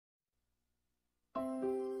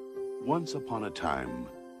Once upon a time,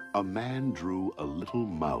 a man drew a little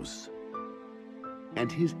mouse.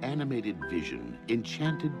 And his animated vision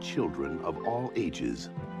enchanted children of all ages.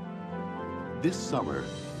 This summer,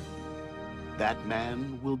 that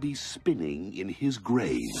man will be spinning in his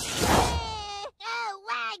grave. Oh,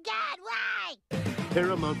 my God, why?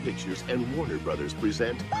 Paramount Pictures and Warner Brothers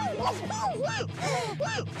present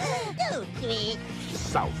Too sweet.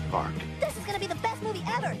 South Park. This is gonna be the best movie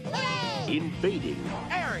ever. Yay! Invading.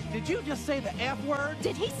 Eric, did you just say the F word?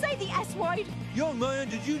 Did he say the S word? Young man,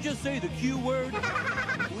 did you just say the Q word?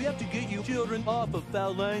 We have to get you children off of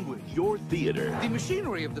foul language. Your theater. The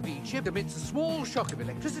machinery of the V-chip emits a small shock of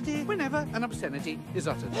electricity whenever an obscenity is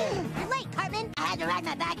uttered. Wait, Cartman, I have to ride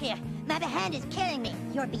my back here. My behind is killing me.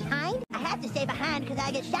 You're behind? I have to stay behind because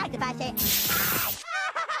I get shocked if I say...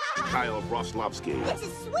 Kyle Broslovsky. This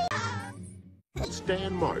is sweet.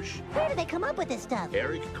 Stan Marsh. Where did they come up with this stuff?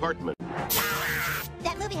 Eric Cartman.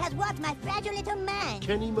 That movie has warped my fragile little mind.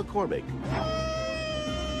 Kenny McCormick.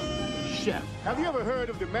 Chef. Have you ever heard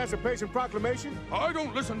of the Emancipation Proclamation? I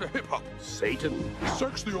don't listen to hip-hop. Satan.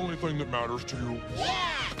 Sex the only thing that matters to you. Yeah!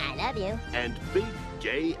 I love you. And Big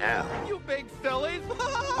Gay Al. You big fillies!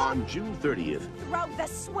 On June 30th. Throw the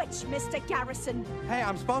switch, Mr. Garrison. Hey,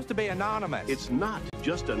 I'm supposed to be anonymous. It's not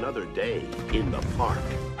just another day in the park.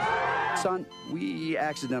 Son, we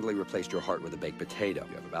accidentally replaced your heart with a baked potato.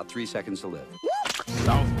 You have about 3 seconds to live.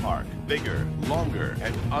 South Park. Bigger, longer,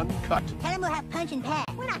 and uncut. Tell them we'll have punch and pie.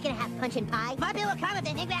 We're not gonna have punch and pie. My bill will come if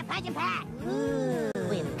they think we have punch and pie. Ooh.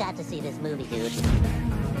 We've got to see this movie, dude.